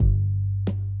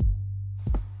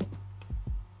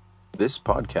This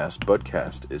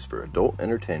budcast is for adult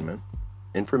entertainment,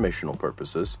 informational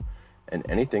purposes, and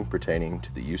anything pertaining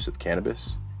to the use of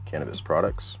cannabis, cannabis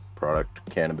products,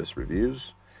 cannabis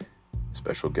reviews,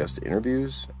 special guest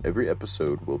interviews. Every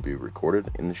episode will be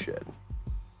recorded in the shed.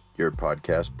 Your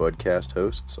budcast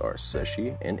hosts are Sesh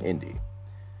and Indy.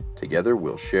 Together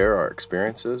we'll share our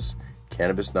experiences,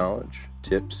 cannabis knowledge,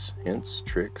 tips, hints,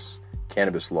 tricks,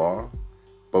 cannabis law,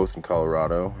 both in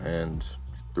Colorado and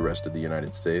the rest of the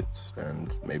United States,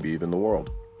 and maybe even the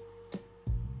world.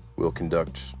 We'll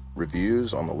conduct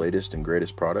reviews on the latest and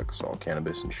greatest products, all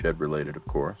cannabis and shed related, of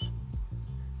course.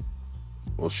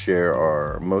 We'll share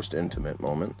our most intimate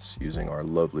moments using our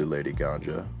lovely lady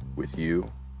ganja with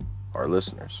you, our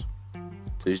listeners.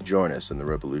 Please join us in the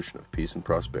revolution of peace and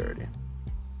prosperity.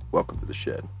 Welcome to the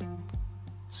shed.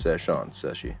 Sesh On,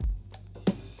 Seshi.